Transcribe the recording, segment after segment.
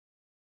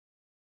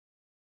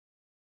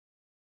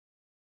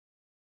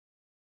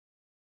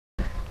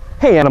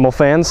Hey animal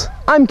fans,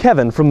 I'm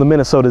Kevin from the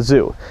Minnesota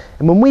Zoo,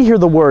 and when we hear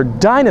the word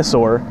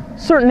dinosaur,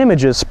 certain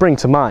images spring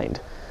to mind.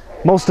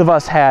 Most of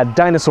us had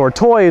dinosaur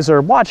toys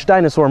or watched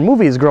dinosaur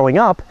movies growing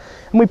up,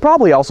 and we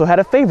probably also had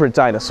a favorite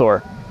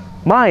dinosaur.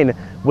 Mine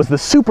was the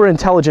super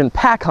intelligent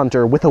pack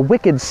hunter with a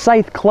wicked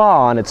scythe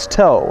claw on its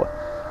toe,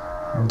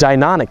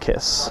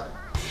 Deinonychus.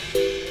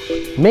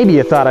 Maybe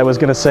you thought I was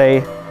going to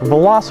say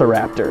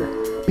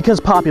Velociraptor, because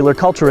popular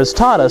culture has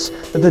taught us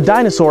that the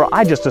dinosaur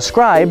I just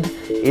described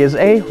is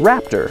a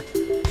raptor.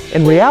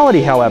 In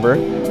reality, however,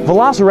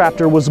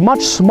 Velociraptor was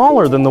much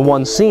smaller than the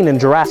one seen in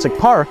Jurassic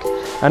Park,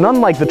 and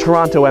unlike the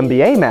Toronto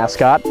NBA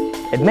mascot,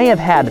 it may have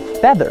had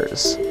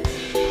feathers.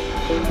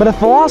 But if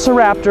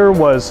Velociraptor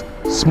was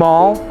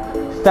small,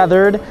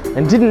 feathered,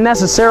 and didn't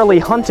necessarily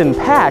hunt in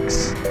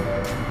packs,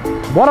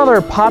 what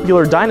other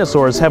popular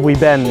dinosaurs have we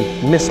been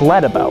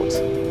misled about?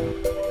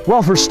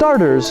 Well, for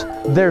starters,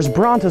 there's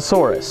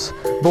Brontosaurus,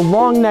 the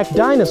long-necked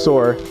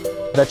dinosaur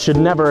that should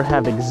never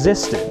have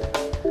existed.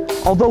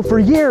 Although for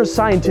years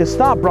scientists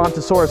thought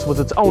Brontosaurus was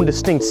its own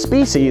distinct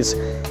species,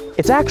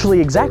 it's actually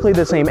exactly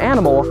the same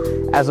animal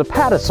as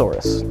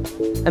Apatosaurus.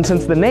 And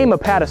since the name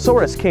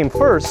Apatosaurus came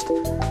first,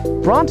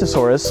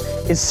 Brontosaurus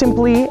is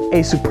simply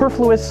a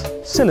superfluous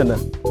synonym.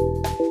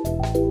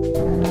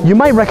 You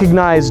might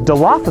recognize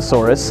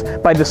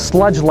Dilophosaurus by the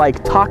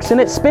sludge-like toxin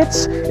it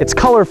spits, its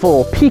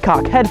colorful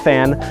peacock head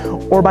fan,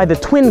 or by the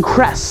twin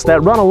crests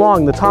that run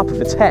along the top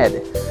of its head.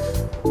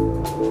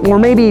 Or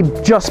maybe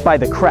just by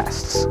the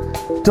crests.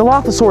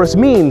 Dilophosaurus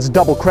means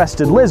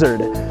double-crested lizard,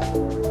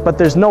 but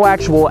there's no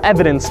actual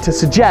evidence to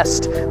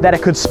suggest that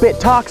it could spit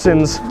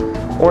toxins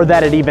or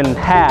that it even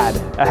had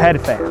a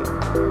head fan.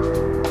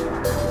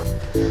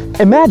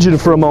 Imagine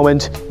for a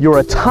moment you're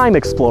a time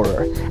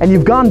explorer and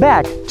you've gone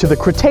back to the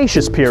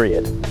Cretaceous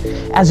period.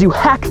 As you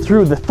hack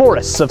through the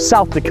forests of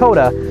South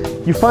Dakota,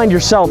 you find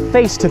yourself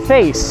face to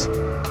face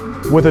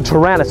with a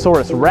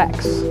Tyrannosaurus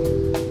Rex.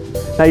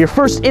 Now your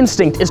first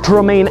instinct is to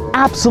remain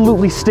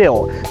absolutely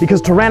still because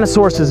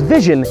Tyrannosaurus's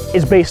vision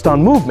is based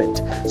on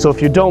movement, so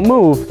if you don't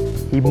move,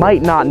 he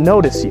might not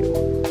notice you.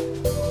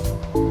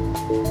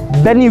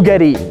 Then you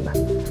get eaten.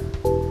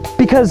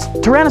 Because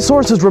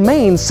Tyrannosaurus's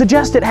remains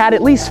suggest it had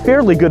at least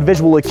fairly good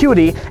visual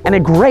acuity and a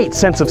great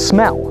sense of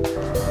smell.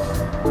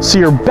 So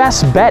your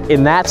best bet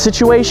in that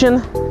situation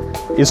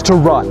is to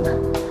run.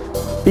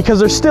 Because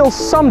there's still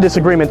some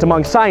disagreement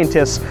among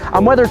scientists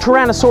on whether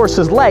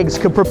Tyrannosaurus's legs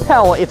could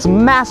propel its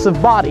massive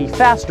body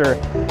faster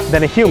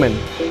than a human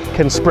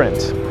can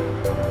sprint.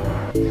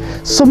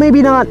 So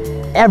maybe not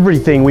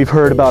everything we've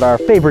heard about our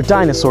favorite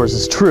dinosaurs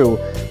is true,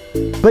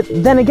 but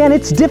then again,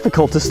 it's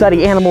difficult to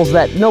study animals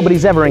that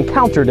nobody's ever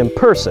encountered in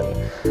person.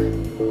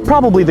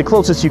 Probably the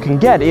closest you can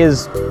get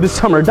is the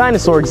summer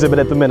dinosaur exhibit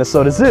at the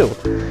Minnesota Zoo.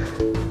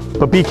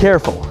 But be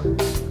careful.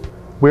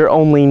 We're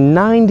only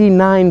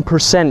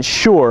 99%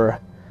 sure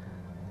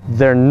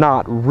they're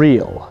not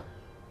real.